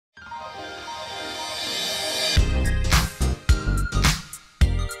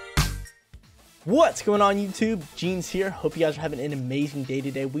What's going on YouTube? Jeans here. Hope you guys are having an amazing day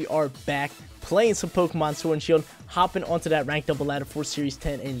today. We are back playing some Pokemon Sword and Shield, hopping onto that ranked double ladder for Series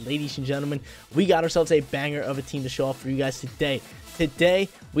 10, and ladies and gentlemen, we got ourselves a banger of a team to show off for you guys today. Today,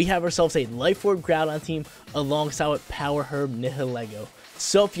 we have ourselves a Life Orb Groudon team alongside with Power Herb Nihilego.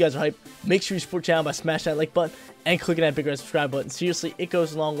 So if you guys are hyped, make sure you support the channel by smashing that like button and clicking that big red subscribe button. Seriously, it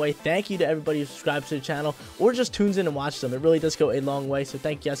goes a long way. Thank you to everybody who subscribes to the channel or just tunes in and watches them. It really does go a long way, so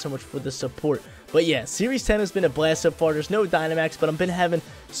thank you guys so much for the support. But yeah, Series 10 has been a blast so far. There's no Dynamax, but I've been having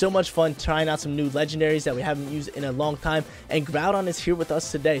so much fun trying out some new legendaries that we haven't used in a long time. And Groudon is here with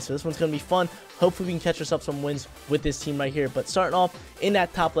us today, so this one's going to be fun. Hopefully we can catch ourselves some wins with this team right here. But starting off in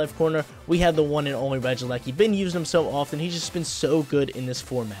that top left corner, we have the one and only Regieleki. Been using him so often. He's just been so good in this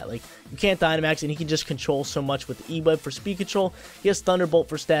format. Like, you can't Dynamax, and he can just control so much with E-Web for speed control. He has Thunderbolt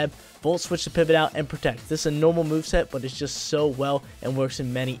for stab, Volt Switch to pivot out, and protect. This is a normal moveset, but it's just so well and works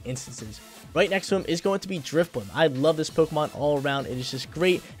in many instances. Right next to him is going to be Drifblim. I love this Pokemon all around. It is just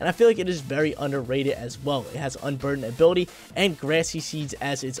great, and I feel like it is very underrated as well. It has Unburden ability and Grassy Seeds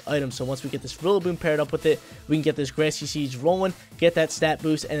as its item. So once we get this Rillaboom paired up with it, we can get this Grassy Seeds rolling, get that stat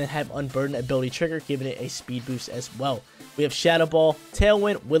boost, and then have Unburden ability trigger, giving it a speed boost as well. We have Shadow Ball,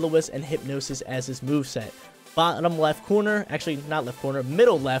 Tailwind, Will-O-Wisp, and Hypnosis as its moveset. Bottom left corner, actually not left corner,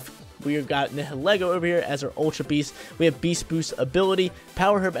 middle left, we've got Nihilego over here as our Ultra Beast. We have Beast Boost ability,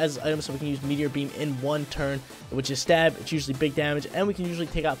 Power Herb as its item, so we can use Meteor Beam in one turn, which is stab. It's usually big damage, and we can usually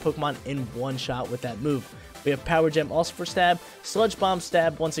take out Pokemon in one shot with that move. We have Power Gem also for stab, Sludge Bomb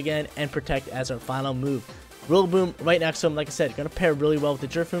stab once again, and protect as our final move. Rillaboom right next to him, like I said, going to pair really well with the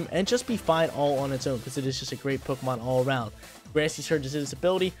Drifblim and just be fine all on its own because it is just a great Pokemon all around. Grassy Surge is its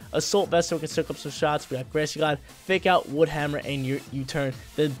ability, Assault Vest so we can soak up some shots. We got Grassy Glide, Fake Out, Wood Hammer, and U-Turn,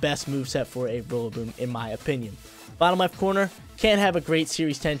 the best moveset for a Rillaboom in my opinion. Bottom left corner, can't have a great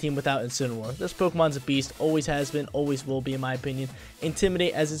Series 10 team without Incineroar. This Pokemon's a beast, always has been, always will be in my opinion.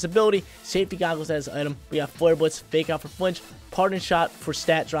 Intimidate as its ability, Safety Goggles as its item. We got Flare Blitz, Fake Out for flinch, Pardon Shot for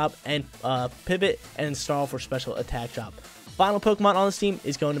stat drop and pivot, and Snarl for special attack drop. Final Pokemon on this team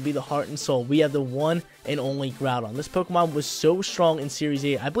is going to be the Heart and Soul. We have the one and only Groudon. This Pokemon was so strong in Series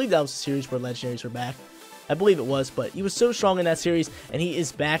 8. I believe that was the series where Legendaries were back. I believe it was, but he was so strong in that series, and he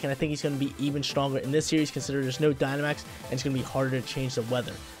is back, and I think he's going to be even stronger in this series, considering there's no Dynamax, and it's going to be harder to change the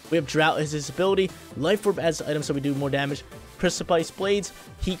weather. We have Drought as his ability, Life Orb as his item so we do more damage, Precipice Blades,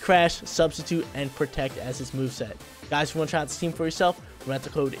 Heat Crash, Substitute, and Protect as his moveset. Guys, if you want to try out this team for yourself,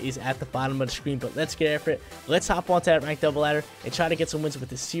 rental code is at the bottom of the screen, but let's get after it. Let's hop onto that ranked double ladder and try to get some wins with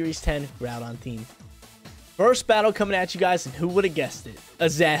the Series 10 Groudon team. First battle coming at you guys, and who would have guessed it? A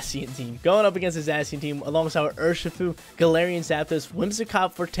Zacian team. Going up against a Zacian team alongside our Urshifu, Galarian Zapdos,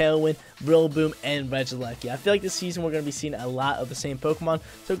 Whimsicott for Tailwind, Rillaboom, and Regieleki. I feel like this season we're going to be seeing a lot of the same Pokemon,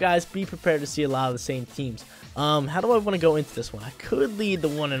 so guys, be prepared to see a lot of the same teams. How do I want to go into this one? I could lead the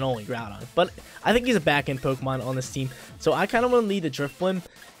one and only Groudon, but I think he's a back-end Pokemon on this team, so I kind of want to lead the Drifblim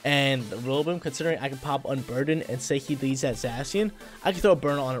and the Rillaboom, considering I can pop Unburden and say he leads that Zacian. I can throw a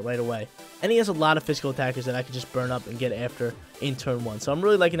burn on it right away. And he has a lot of physical attackers that I can just burn up and get after in turn 1. So I'm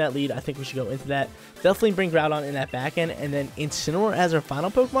really liking that lead. I think we should go into that. Definitely bring Groudon in that back end. And then Incineroar as our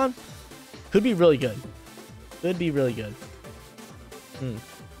final Pokemon could be really good. Could be really good.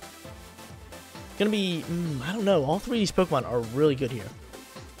 Gonna be, I don't know. All three of these Pokemon are really good here.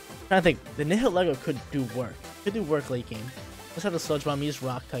 I'm trying to think. The Nihilego could do work. Could do work late game. Let's have the Sludge Bomb. He's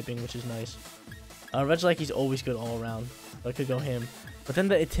rock typing, which is nice. Regieleki's always good all around. So I could go him. But then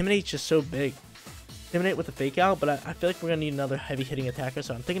the Intimidate's just so big. Intimidate with the Fake Out, but I feel like we're going to need another heavy hitting attacker,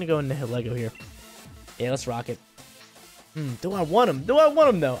 so I'm thinking of going Nihilego here. Yeah, let's rock it. Do I want him? Do I want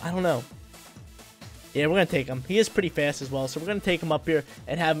him, though? I don't know. Yeah, we're going to take him. He is pretty fast as well, so we're going to take him up here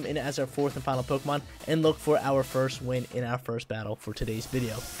and have him in as our fourth and final Pokemon and look for our first win in our first battle for today's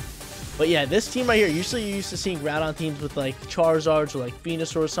video. But yeah, this team right here, usually you're used to seeing Groudon teams with like Charizards or like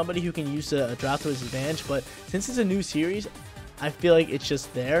Venusaur, somebody who can use a Drought to his advantage, but since it's a new series, I feel like it's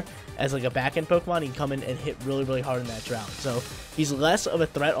just there as like a back-end Pokemon. He can come in and hit really, really hard in that Drought. So he's less of a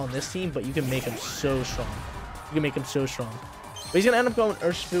threat on this team, but you can make him so strong. You can make him so strong. But he's going to end up going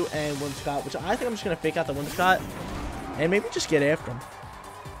Urshifu and Whimsicott, which I think I'm just going to fake out the Whimsicott and maybe just get after him.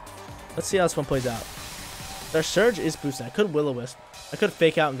 Let's see how this one plays out. Their Surge is boosted. I could Will-O-Wisp. I could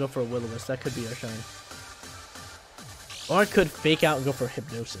fake out and go for a Will-O-Wisp. That could be our turn. Or I could fake out and go for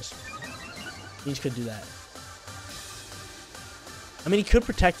Hypnosis. He could do that. I mean, he could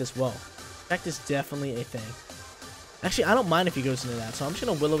Protect as well. Protect is definitely a thing. Actually, I don't mind if he goes into that, so I'm just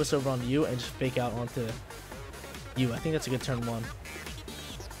going to Will-O-Wisp over onto you and just fake out onto you. I think that's a good turn 1.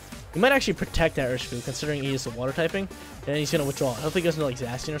 He might actually protect that Urshifu, considering he is the water typing. And he's going to withdraw it. Hopefully he goes into like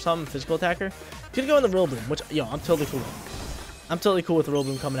Zacian or something, physical attacker. He's going to go in the Rillaboom, which, yo, I'm totally cool with. I'm totally cool with the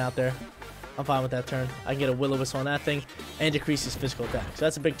Rillaboom coming out there. I'm fine with that turn. I can get a Will-O-Wisp on that thing and decrease his physical attack. So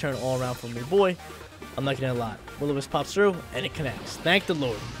that's a big turn all around for me, boy. I'm liking it a lot. Will-O-Wisp pops through and it connects. Thank the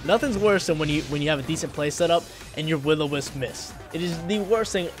Lord. Nothing's worse than when you have a decent play setup and your Will-O-Wisp miss. It is the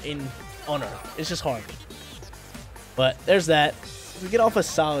worst thing on Earth. It's just horrible. But there's that. We get off a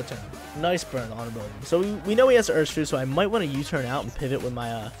solid turn. Nice burn on a Rillaboom. So we know he has Urshifu, so I might want to U-turn out and pivot with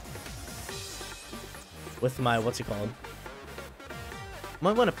my what's it called?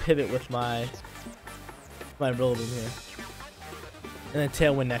 Might want to pivot with my Rillaboom here. And then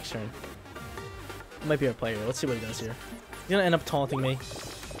Tailwind next turn. Might be our player. Let's see what he does here. He's going to end up taunting me.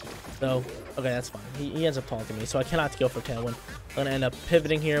 So, okay, that's fine. He ends up taunting me, so I cannot go for Tailwind. I'm going to end up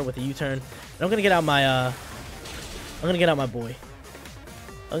pivoting here with a U-turn. And I'm going to get out my, I'm going to get out my boy.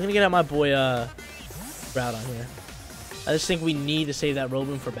 Groudon here. I just think we need to save that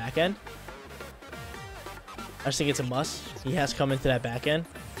Rillaboom for back end. I just think it's a must. He has to come into that back end.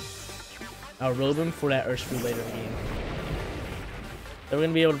 Our Rillaboom for that Urshifu later in the game. So we're going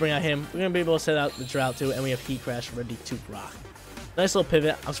to be able to bring out him. We're going to be able to set out the Drought too, and we have Heat Crash ready to rock. Nice little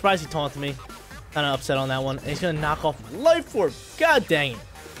pivot. I'm surprised he taunted me. Kind of upset on that one. And he's going to knock off my Life Orb. God dang it.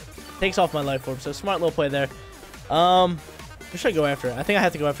 Takes off my Life Orb, so smart little play there. Who should I go after? I think I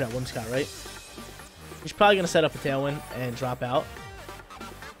have to go after that Whimsicott, right? He's probably going to set up a Tailwind and drop out.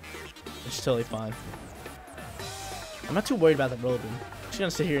 Which is totally fine. I'm not too worried about the Rillaboom. I'm just going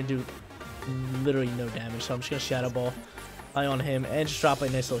to sit here and do literally no damage. So I'm just going to Shadow Ball eye on him and just drop a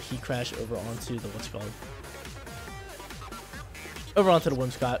nice little Heat Crash over onto the, what's it called? Over onto the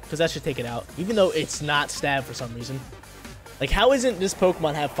Whimsicott, because that should take it out. Even though it's not stab for some reason. Like, how isn't this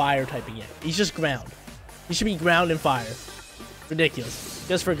Pokemon have fire typing yet? He's just ground. He should be ground and fire. Ridiculous.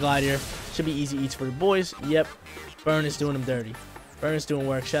 Just for Glide here. Should be easy eats for the boys. Yep. Burn is doing him dirty. Burn is doing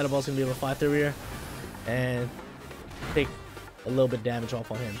work. Shadow Ball's going to be able to fly through here. And take a little bit of damage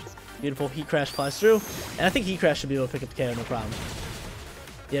off on him. Beautiful. Heat Crash flies through. And I think Heat Crash should be able to pick up the KO, no problem.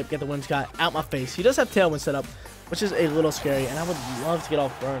 Yep, get the Whimsicott out my face. He does have Tailwind set up, which is a little scary. And I would love to get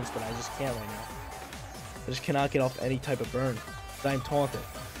off burns, but I just can't right now. I just cannot get off any type of burn. Because I'm taunted.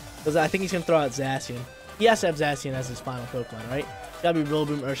 Because I think he's going to throw out Zacian. He has to have Zacian as his final Pokemon, right? It's got to be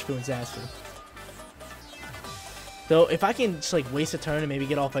Rillaboom, Urshifu, and Zacian. So if I can just like waste a turn and maybe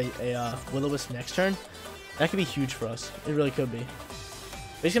get off a Will-O-Wisp next turn, that could be huge for us. It really could be.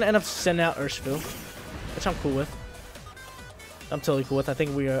 But he's going to end up sending out Urshifu, which I'm cool with. I'm totally cool with. I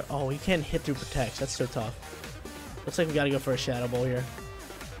think we are... Oh, he can't hit through Protect. That's so tough. Looks like we got to go for a Shadow Ball here.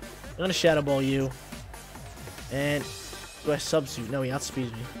 I'm going to Shadow Ball you. And do I Substitute? No, he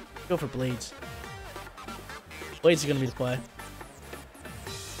outspeeds me. Go for Blades. Blades is going to be the play.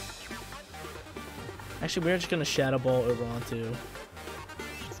 Actually, we're just going to Shadow Ball over onto...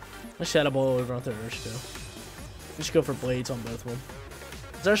 Let's Shadow Ball over onto Urshifu. Just go for Blades on both of them.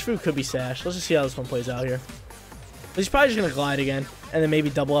 Urshifu could be Sash. Let's just see how this one plays out here. He's probably just going to Glide again. And then maybe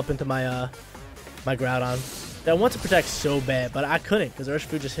double up into my my Groudon. I want to Protect so bad, but I couldn't because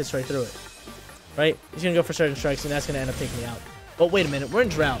Urshifu just hits right through it. Right? He's going to go for certain strikes, and that's going to end up taking me out. But wait a minute. We're in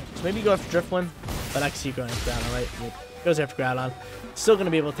Drought. So maybe go after Drifblim. But I can see you going after Groudon, right? Yep. Goes after Groudon. Still going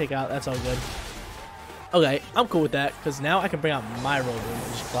to be able to take out. That's all good. Okay, I'm cool with that, because now I can bring out my Rillaboom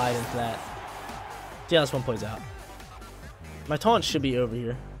and just Glide into that. See how this one plays out. My taunt should be over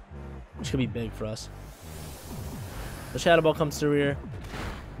here, which could be big for us. The Shadow Ball comes through here.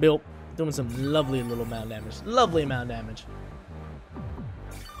 Built, doing some lovely little amount of damage. Lovely amount of damage.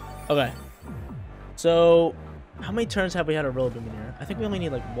 Okay. So, how many turns have we had a Rillaboom in here? I think we only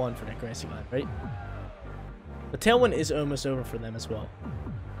need like one for that Grassy Glide, right? The Tailwind is almost over for them as well.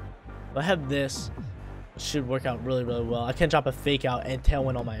 If I have this, it should work out really, really well. I can drop a Fake Out and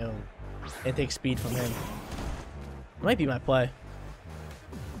Tailwind on my own and take speed from him. Might be my play.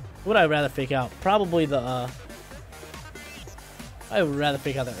 What would I rather Fake Out? Probably the, I would rather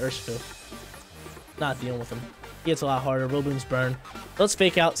Fake Out the Urshifu. Not dealing with him. He gets a lot harder. Rillaboom's burn. Let's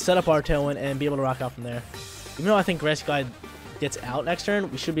Fake Out, set up our Tailwind, and be able to rock out from there. Even though I think Grassy Glide gets out next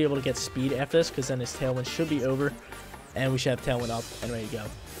turn, we should be able to get speed after this, because then his Tailwind should be over, and we should have Tailwind up and ready to go.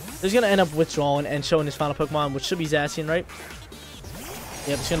 So he's going to end up withdrawing and showing his final Pokemon, which should be Zacian, right?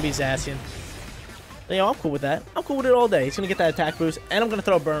 Yep, it's going to be Zacian. So, yeah, I'm cool with that. I'm cool with it all day. He's going to get that attack boost, and I'm going to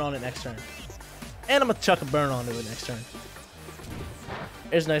throw a burn on it next turn. And I'm going to chuck a burn onto it next turn.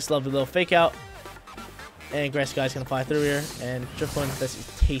 There's a nice, lovely little Fake Out. And Grassy Glide's going to fly through here. And Drifblim, that's a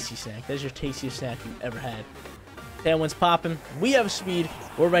tasty snack. That's your tastiest snack you've ever had. Tailwind's popping. We have speed.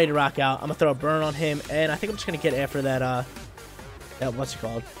 We're ready to rock out. I'm going to throw a burn on him. And I think I'm just going to get after that, what's it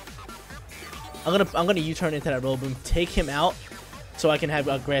called? I'm gonna U-turn into that Rillaboom, take him out, so I can have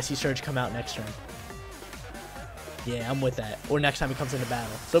a Grassy Surge come out next turn. Yeah, I'm with that. Or next time he comes into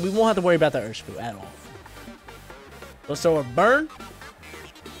battle. So we won't have to worry about the Urshifu at all. Let's throw a Burn.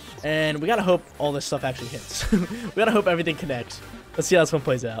 And we gotta hope all this stuff actually hits. We gotta hope everything connects. Let's see how this one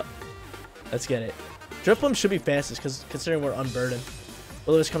plays out. Let's get it. Drifblim should be fastest, because considering we're Unburdened.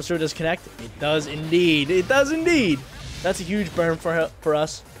 Will-O-Wisp comes through, does connect? It does indeed. It does indeed. That's a huge burn for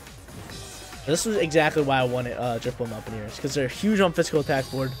us. This was exactly why I wanted Drifblim up in here. It's because they're huge on physical attack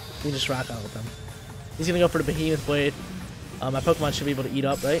board. We can just rock out with them. He's going to go for the Behemoth Blade. My Pokemon should be able to eat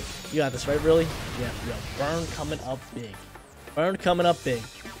up, right? You got this, right, really? Yeah, yo, Burn coming up big. Burn coming up big.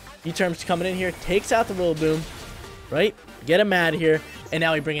 U-Turns coming in here. Takes out the Rillaboom, right? Get him out of here. And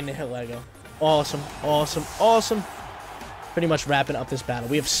now we bring in the Nihilego. Awesome, awesome, awesome. Pretty much wrapping up this battle.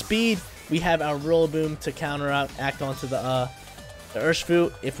 We have speed. We have our Rillaboom to counteract onto the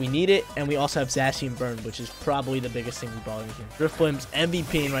Urshifu if we need it. And we also have Zacian and Burn, which is probably the biggest thing we brought in here. Drifblim's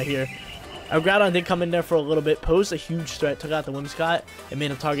MVP right here. Our Groudon did come in there for a little bit, posed a huge threat, took out the Whimsicott, and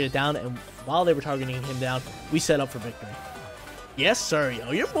made him target it down. And while they were targeting him down, we set up for victory. Yes, sir,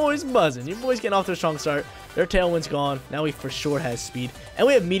 yo. Your boy's buzzing. Your boy's getting off to a strong start. Their Tailwind's gone. Now we for sure has speed. And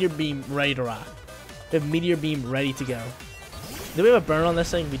we have Meteor Beam ready to rock. We have Meteor Beam ready to go. Do we have a burn on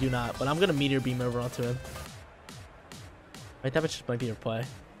this thing? We do not, but I'm going to Meteor Beam over onto him. Right, that might be our play.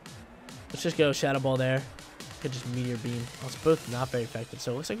 Let's just go Shadow Ball there. Could just Meteor Beam. Oh, it's both not very effective,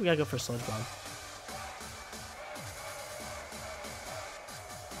 so it looks like we got to go for Sludge Bomb.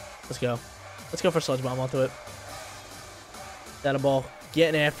 Let's go. Let's go for Sludge Bomb onto it. Shadow Ball,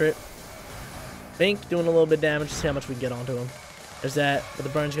 getting after it. Think, doing a little bit of damage to see how much we can get onto him. There's that, but the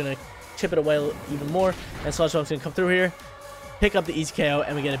Burn's going to chip it away even more, and Sludge Bomb's going to come through here. Pick up the easy KO,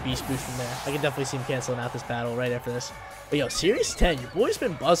 and we get a Beast Boost from there. I can definitely see him canceling out this battle right after this. But yo, Series 10, your boy's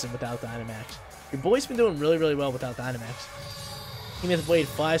been buzzing without Dynamax. Your boy's been doing really, really well without Dynamax. Behemoth Blade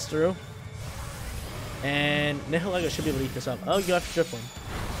flies through. And Nihilego should be able to eat this up. Oh, you have to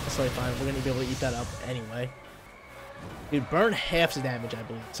Drifblim. That's totally fine. We're going to be able to eat that up anyway. Dude, Burn half the damage, I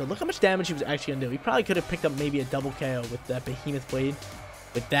believe. So look how much damage he was actually going to do. He probably could have picked up maybe a double KO with that Behemoth Blade.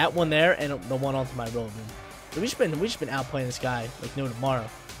 With that one there and the one onto my Rillaboom. So we've just been outplaying this guy like no tomorrow.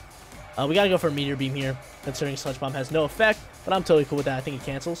 We got to go for a Meteor Beam here, considering Sludge Bomb has no effect. But I'm totally cool with that. I think he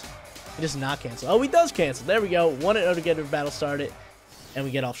cancels. He does not cancel. Oh, he does cancel. There we go. 1-0 to get the battle started. And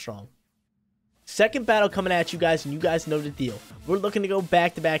we get off strong. Second battle coming at you guys, and you guys know the deal. We're looking to go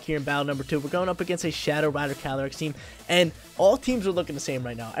back-to-back here in battle number 2. We're going up against a Shadow Rider Calyrex team, and all teams are looking the same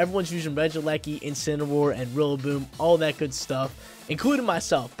right now. Everyone's using Regieleki, Incineroar, and Rillaboom, all that good stuff, including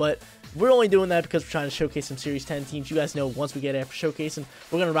myself. But we're only doing that because we're trying to showcase some Series 10 teams. You guys know once we get after showcasing,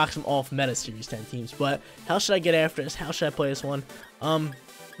 we're going to rock some off-meta Series 10 teams. But how should I get after this? How should I play this one?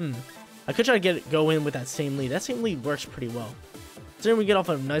 I could try to go in with that same lead. That same lead works pretty well. Considering we get off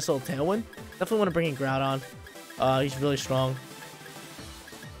a nice little Tailwind, definitely want to bring in Groudon. He's really strong.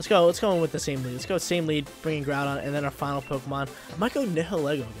 Let's go in with the same lead. Let's go same lead, bring in Groudon, and then our final Pokemon. I might go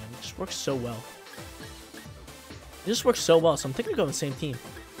Nihilego again. It just works so well. It just works so well, so I'm thinking of going the same team.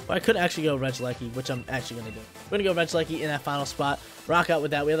 But I could actually go Regieleki, which I'm actually going to do. We're going to go Regieleki in that final spot. Rock out with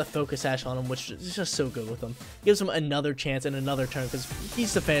that. We have the Focus Sash on him, which is just so good with him. Gives him another chance and another turn because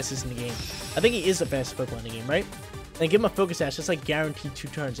he's the fastest in the game. I think he is the fastest Pokemon in the game, right? And give him a Focus Sash. It's like guaranteed 2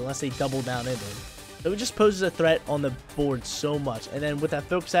 turns unless they double down into him. So it just poses a threat on the board so much. And then with that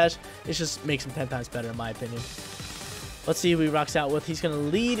Focus Sash, it just makes him 10 times better in my opinion. Let's see who he rocks out with. He's going to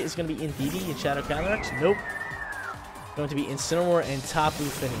lead. It's going to be Indeedee and Shadow Calyrex. Nope. Going to be Incineroar and Tapu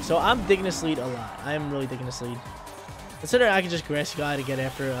Fini. So I'm digging this lead a lot. I am really digging this lead. Consider I can just Grassy Glide to get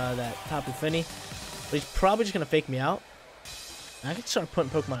after that Tapu Fini. But he's probably just going to fake me out. I can start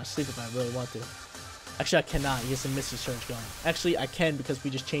putting Pokemon to sleep if I really want to. Actually, I cannot. He has a Misty Surge going. Actually, I can because we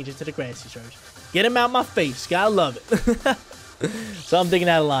just changed it to the Grassy Surge. Get him out my face. Gotta love it. So I'm digging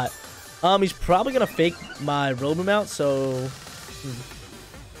that a lot. He's probably going to fake my Rillaboom out. So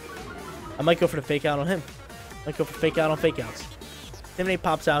I might go for the fake out on him. Might go for fake out on fake outs. Intimidate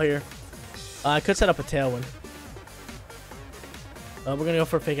pops out here. I could set up a Tailwind. We're going to go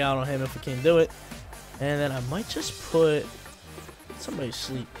for a fake out on him if we can do it. And then I might just put somebody to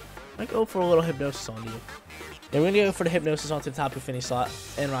sleep. I might go for a little Hypnosis on you. Yeah, we're going to go for the Hypnosis onto the Tapu Fini slot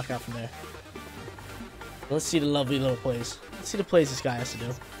and rock out from there. Let's see the lovely little plays. Let's see the plays this guy has to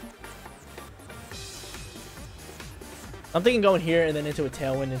do. I'm thinking going here and then into a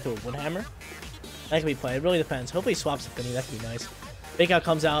Tailwind, into a Woodhammer. That can be played. It really depends. Hopefully he swaps the Fini. That could be nice. Fake out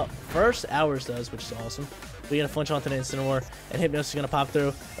comes out first. Ours does, which is awesome. We're going to flinch onto the Incineroar, and Hypnosis is going to pop through.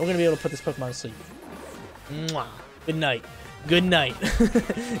 And we're going to be able to put this Pokemon to sleep. Mwah. Good night. Good night.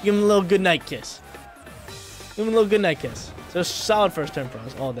 Give him a little good night kiss. Give him a little good night kiss. So solid first turn for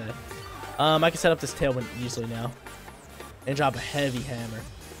us all day. I can set up this Tailwind easily now. And drop a heavy hammer.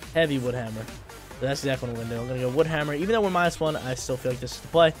 Heavy wood hammer. So that's exactly what I'm going to do. I'm going to go wood hammer. Even though we're -1, I still feel like this is the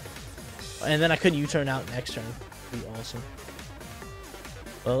play. And then I could U-turn out next turn. Be awesome.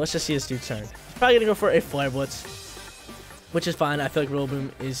 Well, let's just see this dude's turn. He's probably going to go for a Flare Blitz, which is fine. I feel like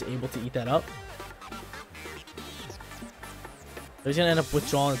Rillaboom is able to eat that up. So he's going to end up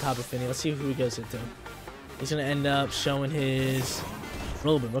withdrawing the top of Finny. Let's see who he goes into. He's going to end up showing his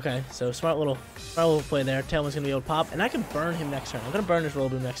Rillaboom. Okay, so smart little play there. Tailwind's going to be able to pop, and I can burn him next turn. I'm going to burn his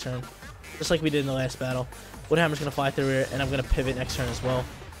Rillaboom next turn, just like we did in the last battle. Wood Hammer's going to fly through here, and I'm going to pivot next turn as well.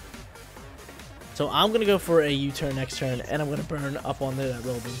 So I'm going to go for a U-turn next turn, and I'm going to burn up onto that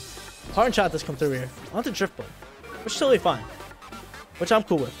Rillaboom. Hardened Shot does come through here. Onto Drifblim, which is totally fine, which I'm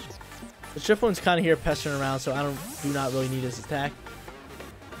cool with. The Drifblim's kind of here pestering around, so I do not really need his attack.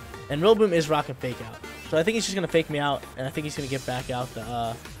 And Rillaboom is rocking Fake Out. So I think he's just going to fake me out, and I think he's going to get back out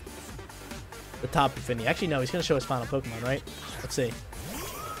the top of Finny. Actually, no, he's going to show his final Pokemon, right? Let's see.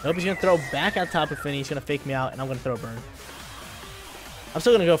 Nope, he's going to throw back out top of Finny. He's going to fake me out, and I'm going to throw a Burn. I'm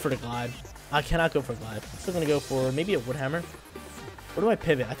still going to go for the Glide. I cannot go for a Glide. I'm still going to go for maybe a Wood Hammer. Where do I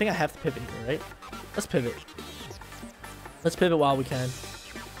pivot? I think I have to pivot here, right? Let's pivot. Let's pivot while we can.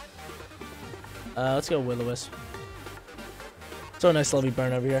 Let's go Will-O-Wisp. So a nice lovely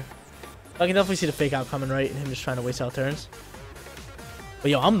burn over here. I can definitely see the Fake Out coming, right? And him just trying to waste out turns.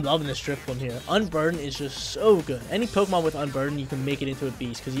 But yo, I'm loving this Drifblim here. Unburden is just so good. Any Pokemon with Unburden, you can make it into a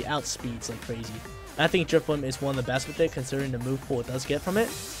beast because he outspeeds like crazy. And I think Drifblim is one of the best with it, considering the move pool it does get from it.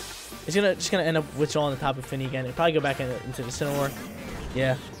 It's just gonna end up withdrawing the top of Finny again. It'll probably go back into the Incineroar.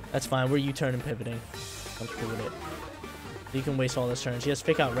 Yeah, that's fine. We're U-turn and pivoting. I'm cool with it. You can waste all those turns. He has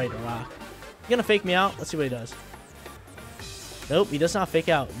Fake Out right to rock. He's gonna fake me out. Let's see what he does. Nope, he does not Fake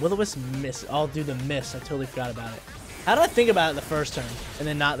Out. Will-O-Wisp miss. I'll do the miss. I totally forgot about it. How did I think about it the first turn and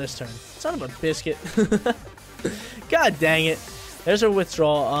then not this turn? Son of a biscuit. God dang it. There's our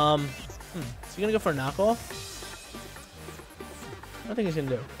withdrawal. Is he gonna go for a knockoff? I don't think he's gonna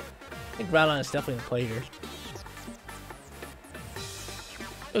do. I think Groudon is definitely in play here.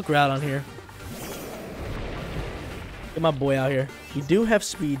 Go Groudon here. Get my boy out here. We do have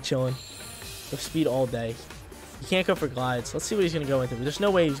speed chilling. We have speed all day. He can't go for glides. Let's see what he's going to go into. There's no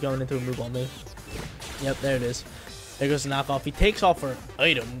way he's going into a move on me. Yep, there it is. There goes the knockoff. He takes off our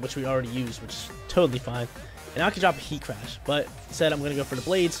item, which we already used, which is totally fine. And I could drop a Heat Crash, but instead I'm going to go for the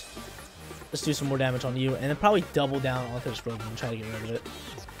Blades. Let's do some more damage on you, and then probably double down onto this Rogue and try to get rid of it.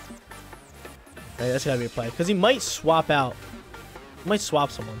 Alright, that's got to be a play. Because he might swap out. He might swap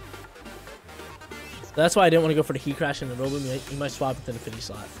someone. So that's why I didn't want to go for the Heat Crash in the Rogue. He might swap into the 50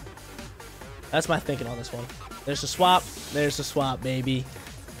 slot. That's my thinking on this one. There's the swap. There's the swap, baby.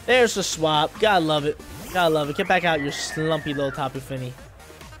 There's the swap. Gotta love it. Gotta love it. Get back out, your slumpy little Tapu Fini.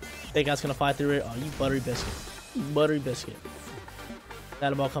 Fake Out's gonna fly through it. Oh, you buttery biscuit. You buttery biscuit.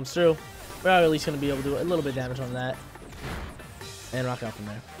 That ball comes through. We're at least gonna be able to do a little bit of damage on that. And rock out from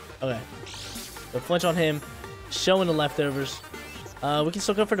there. Okay. So flinch on him. Showing the leftovers. We can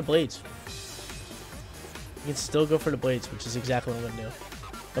still go for the Blades. We can still go for the Blades, which is exactly what I'm gonna do.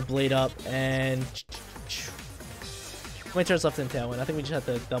 A Blade up and... How many turns left in Tailwind? I think we just have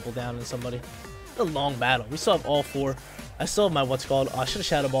to double down on somebody. It's a long battle. We still have all four. I still have my what's called. Oh, I should have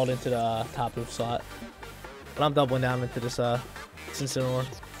Shadow Balled into the top roof slot. But I'm doubling down into this Incineroar.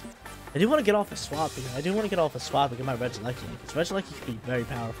 I do want to get off a swap here. I do want to get off a swap and get my Regieleki. Because Regieleki could be very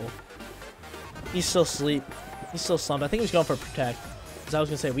powerful. He's still asleep. He's still slumped. I think he's going for a Protect. Because I was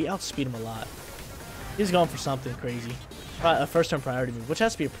going to say, we outspeed him a lot. He's going for something crazy. A first turn priority move, which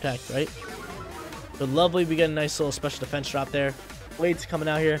has to be a Protect, right? So lovely, we get a nice little special defense drop there. Blades coming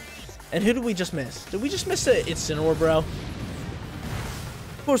out here. And who did we just miss? Did we just miss the Incineroar, bro?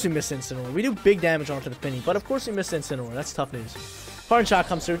 Of course we missed Incineroar. We do big damage onto the Finny, but of course we missed Incineroar. That's tough news. Hardened Shot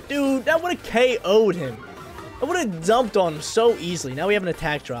comes through. Dude, that would have KO'd him. I would have dumped on him so easily. Now we have an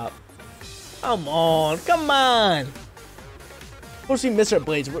attack drop. Come on. Come on. Of course we missed our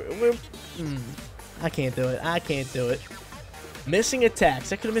Blades. I can't do it. I can't do it. Missing attacks.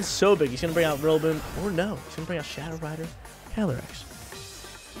 That could have been so big. He's going to bring out Rillaboom. Or no. He's going to bring out Shadow Rider. Calyrex.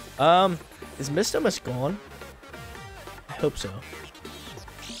 Is Mistomus gone? I hope so.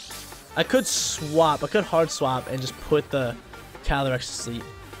 I could swap. I could hard swap and just put the Calyrex to sleep.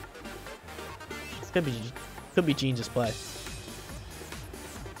 Could be Gene's play.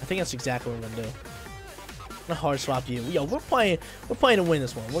 I think that's exactly what I'm going to do. I'm going to hard swap you. Yo, we're playing to win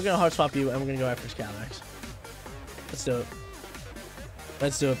this one. We're going to hard swap you and we're going to go after his Calyrex. Let's do it.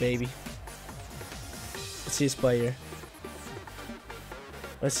 Let's do it, baby. Let's see his play here.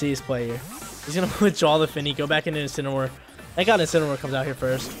 Let's see his play here. He's gonna withdraw the Finny, go back into Incineroar. Thank God Incineroar comes out here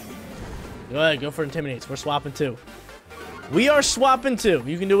first. Go ahead, go for Intimidates. We're swapping 2. We are swapping 2.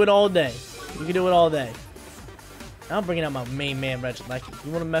 You can do it all day. You can do it all day. Now I'm bringing out my main man, Regieleki.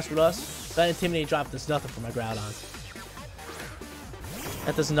 You want to mess with us? That Intimidate drop does nothing for my Groudon.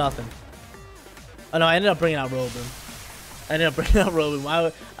 That does nothing. Oh no, I ended up bringing out Rillaboom.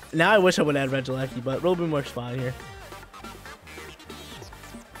 Now I wish I would add Regieleki, but Rillaboom works fine here.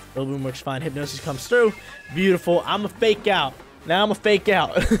 Rillaboom works fine. Hypnosis comes through. Beautiful. I'm a fake out. Now I'm a fake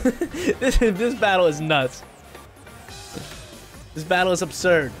out. This battle is nuts. This battle is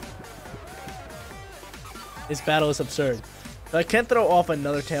absurd. This battle is absurd. So I can throw off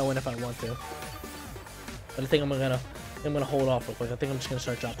another Tailwind if I want to. But I think I'm gonna hold off real quick. I think I'm just gonna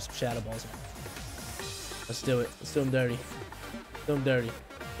start dropping some Shadow Balls. Let's do it. Let's do him dirty. Do him dirty.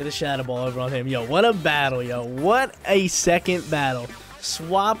 Get a Shadow Ball over on him. Yo, what a battle, yo. What a second battle.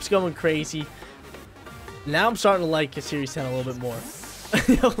 Swap's going crazy. Now I'm starting to like Series 10 a little bit more.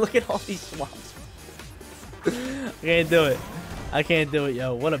 Yo, look at all these swaps. I can't do it. I can't do it,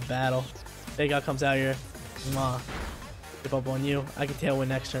 yo. What a battle. Fake Out comes out here. Skip up on you. I can Tailwind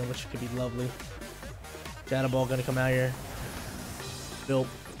next turn, which could be lovely. Shadow Ball gonna come out here. Built.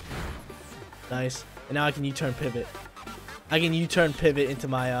 Nice. And now I can U-turn pivot. I can U-turn pivot into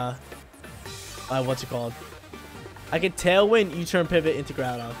my what's it called? I can Tailwind U-turn pivot into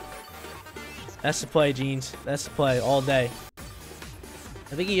Groudon. That's the play, Jeans. That's the play all day.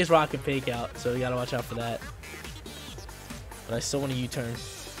 I think he is rocking Fake Out, so we gotta watch out for that. But I still want to U-turn.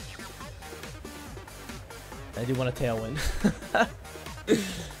 I do want a Tailwind.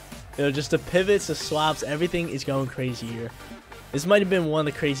 You know, just the pivots, the swaps, everything is going crazy here. This might have been one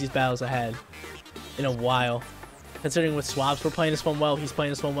of the craziest battles I had in a while. Considering with swaps, we're playing this one well, he's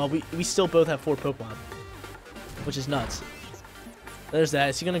playing this one well. We still both have 4 Pokemon, which is nuts. There's that.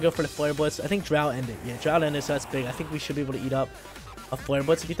 Is he going to go for the Flare Blitz? I think Drought ended. Yeah, Drought ended, so that's big. I think we should be able to eat up a Flare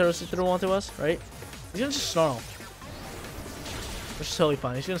Blitz if he throws it through onto us, right? He's going to just Snarl, which is totally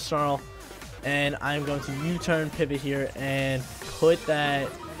fine. He's going to Snarl, and I'm going to U-turn pivot here and put that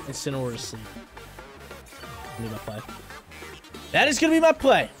Incineroar to sleep. That'll be my play. That is going to be my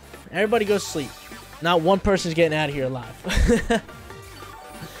play. Everybody go sleep. Not one person's getting out of here alive.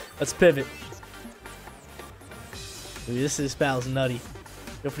 Let's pivot. Dude, this battle's nutty.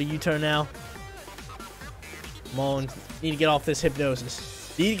 Go for the U-turn now. Come on. Need to get off this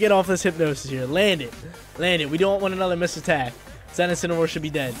Hypnosis. Need to get off this Hypnosis here. Land it. Land it. We don't want another missed attack. So that Incineroar should be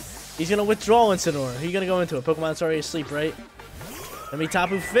dead. He's going to withdraw Incineroar. He's going to go into it. Pokemon's already asleep, right? Let me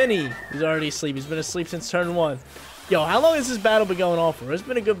Tapu Fini. He's already asleep. He's been asleep since turn 1. Yo, how long has this battle been going on for? It's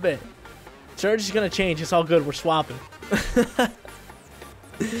been a good bit. Surge is going to change. It's all good. We're swapping.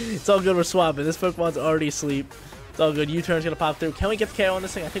 It's all good. We're swapping. This Pokemon's already asleep. It's all good. U-turn's going to pop through. Can we get the KO on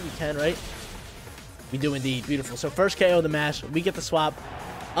this thing? I think we can, right? We do indeed. Beautiful. So first KO of the match. We get the swap.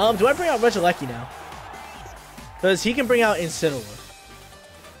 Do I bring out Regieleki now? Because he can bring out Incineroar.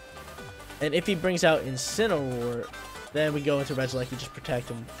 And if he brings out Incineroar, then we go into Regieleki, just protect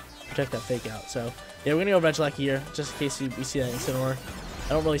him. Protect that Fake Out. So, yeah, we're going to go Regieleki here, just in case we see that Incineroar. I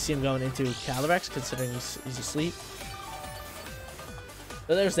don't really see him going into Calyrex, considering he's asleep.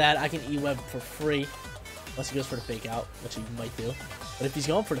 So there's that. I can E-Web for free. Unless he goes for the Fake Out, which he might do. But if he's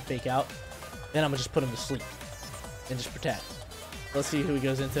going for the Fake Out, then I'm going to just put him to sleep. And just protect. Let's see who he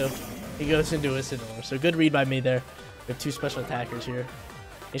goes into. He goes into Incineroar. So good read by me there. We have 2 special attackers here.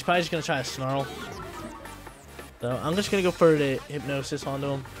 He's probably just going to try to Snarl. So I'm just going to go for the Hypnosis onto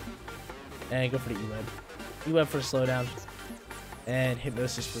him. And go for the E-Web. E-Web for a slowdown. And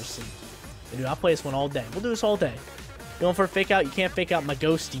Hypnosis for a sleep. And dude, I'll play this one all day. We'll do this all day. Going for a Fake Out. You can't Fake Out my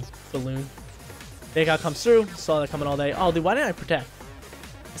ghosty balloon. Fake Out comes through. Saw that coming all day. Oh, dude, why didn't I protect?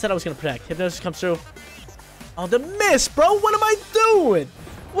 I said I was going to protect. Hypnosis comes through. Oh, the miss, bro. What am I doing?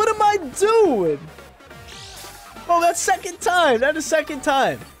 What am I doing? Oh, that's second time. That is second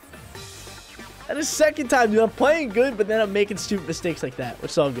time. That is second time, dude. I'm playing good, but then I'm making stupid mistakes like that,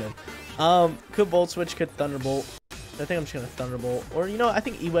 which is all good. Could Volt Switch, could Thunderbolt. I think I'm just going to Thunderbolt. Or, you know, I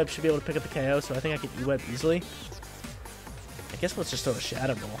think E-Web should be able to pick up the KO, so I think I can E-Web easily. I guess let's just throw a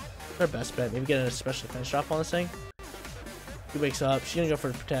Shadow Ball. Our best bet. Maybe get a special defense drop on this thing. He wakes up. She's going to go for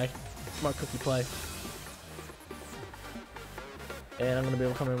the Protect. Smart cookie play. And I'm going to be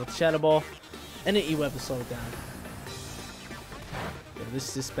able to come in with the Shadow Ball. And an E-Web to slow it down. Yeah,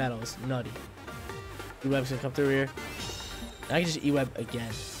 this battle is nutty. E-Web's going to come through here. And I can just E-Web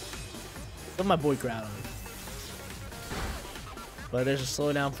again. Love my boy Groudon. But there's a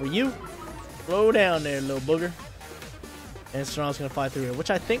slowdown for you. Slow down there, little booger. And Snarl's going to fly through here, which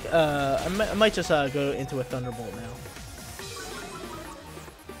I think I might just go into a Thunderbolt now.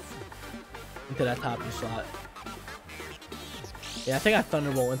 into that top U slot. Yeah, I think I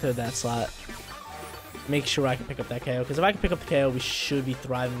Thunderbolt into that slot. Make sure I can pick up that KO, because if I can pick up the KO, we should be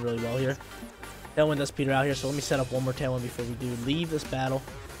thriving really well here. Tailwind does peter out here, so let me set up one more Tailwind before we do leave this battle,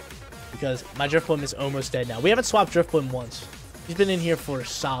 because my Drifblim is almost dead now. We haven't swapped Drifblim once. He's been in here for a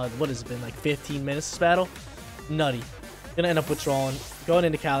solid, what has it been, like 15 minutes this battle? Nutty. Gonna end up withdrawing, going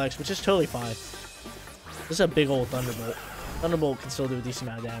into Calyx, which is totally fine. This is a big old Thunderbolt. Thunderbolt can still do a decent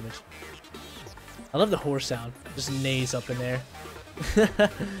amount of damage. I love the horse sound. Just neighs up in there.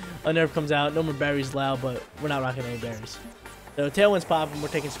 A nerf comes out. No more berries allowed, but we're not rocking any berries. So Tailwind's popping. We're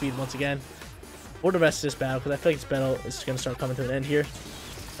taking speed once again for the rest of this battle, because I feel like this battle is going to start coming to an end here.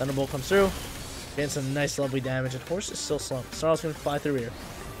 Thunderbolt comes through. Getting some nice lovely damage. And horse is still slumped. Snarl's going to fly through here.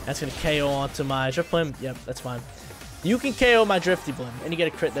 That's going to KO onto my Drifblim. Yep, that's fine. You can KO my Drifblim, and you get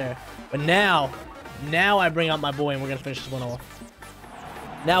a crit there. But now I bring out my boy, and we're going to finish this one off.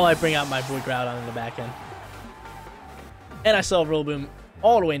 Now I bring out my boy Groudon in the back end. And I still have Rillaboom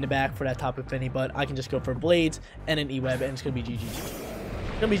all the way in the back for that top Infinity, but I can just go for Blades and an E-Web, and it's going to be GG's.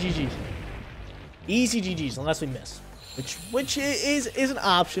 It's going to be GG's. Easy GG's, unless we miss. Which is an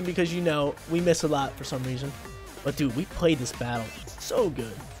option, because, you know, we miss a lot for some reason. But, dude, we played this battle so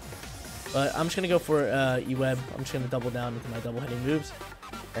good. But I'm just going to go for E-Web. I'm just going to double down into my double-hitting moves.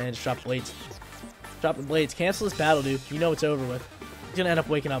 And just drop Blades. Drop the Blades. Cancel this battle, dude. You know it's over with. He's going to end up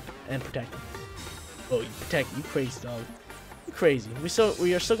waking up and protecting. Oh, you protect. You crazy dog. You crazy.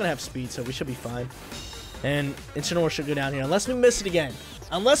 We are still going to have speed, so we should be fine. And Incineroar should go down here. Unless we miss it again.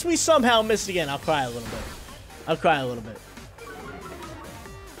 Unless we somehow miss it again, I'll cry a little bit. I'll cry a little bit.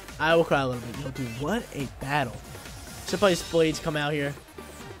 I will cry a little bit. Yo, dude, what a battle. Precipice Blades come out here.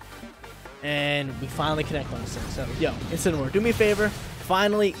 And we finally connect on this thing. So, yo, Incineroar, do me a favor.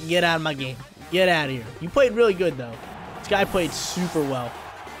 Finally, get out of my game. Get out of here. You played really good, though. This guy played super well.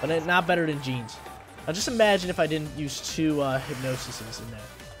 But not better than Jeans. Now, just imagine if I didn't use two Hypnosises in there.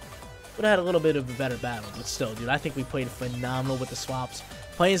 Would have had a little bit of a better battle. But still, dude, I think we played phenomenal with the swaps.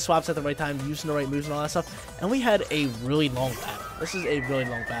 Playing swaps at the right time, using the right moves and all that stuff. And we had a really long battle. This is a really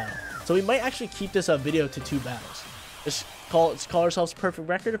long battle. So we might actually keep this video to 2 battles. Just call ourselves a perfect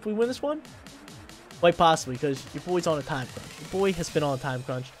record if we win this one. Quite possibly, because your boy's on a time crunch. Your boy has been on a time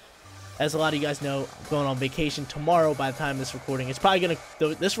crunch. As a lot of you guys know, I'm going on vacation tomorrow. By the time this recording,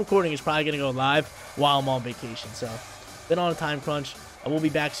 this recording is probably gonna go live while I'm on vacation. So, been on a time crunch. I will be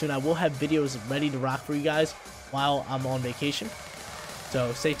back soon. I will have videos ready to rock for you guys while I'm on vacation.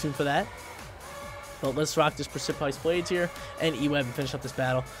 So stay tuned for that. But let's rock this Precipice Blades here and E-Web and finish up this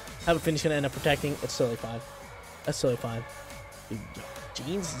battle. Have a finish gonna end up protecting. It's totally fine. That's totally fine. Dude,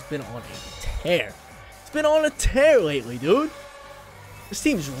 Jeans has been on a tear. It's been on a tear lately, dude. This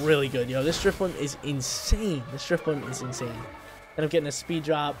team's really good, yo. This Drifblim is insane. This Drifblim is insane. End up getting a speed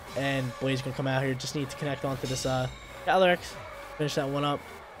drop, and Blade's gonna come out here. Just need to connect onto this Calyx. Finish that one up.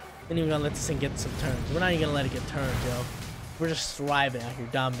 Then even gonna let this thing get some turns. We're not even gonna let it get turns, yo. We're just thriving out here,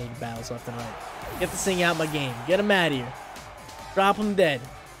 dominating battles left and right. Get this thing out of my game. Get him out of here. Drop him dead.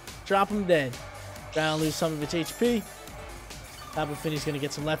 Drop him dead. Try to lose some of its HP. Top Infinity's gonna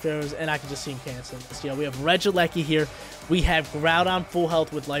get some leftovers, and I can just see him canceling this. Yo, we have Regieleki here. We have Groudon full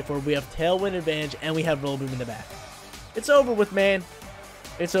health with Life Orb. We have Tailwind advantage, and we have Rillaboom in the back. It's over with, man.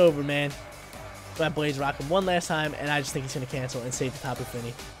 It's over, man. My Blade's rocking one last time, and I just think he's gonna cancel and save the Top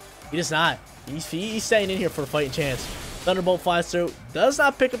Infinity. He does not. He's staying in here for a fighting chance. Thunderbolt flies through. Does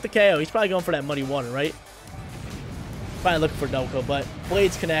not pick up the KO. He's probably going for that muddy water, right? Probably looking for a double kill, but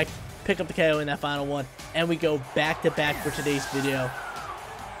Blades connect. Pick up the KO in that final one, and we go back to back for today's video.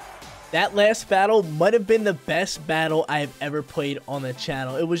 That last battle might have been the best battle I have ever played on the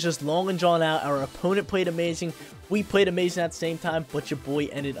channel. It was just long and drawn out. Our opponent played amazing. We played amazing at the same time, but your boy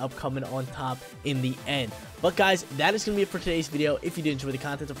ended up coming on top in the end. But guys, that is going to be it for today's video. If you did enjoy the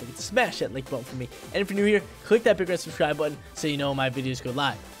content, don't forget to smash that like button for me. And if you're new here, click that big red subscribe button so you know when my videos go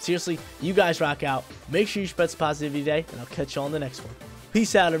live. Seriously, you guys rock out. Make sure you spread some positivity today, and I'll catch you on the next one.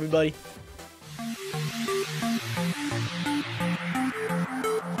 Peace out, everybody.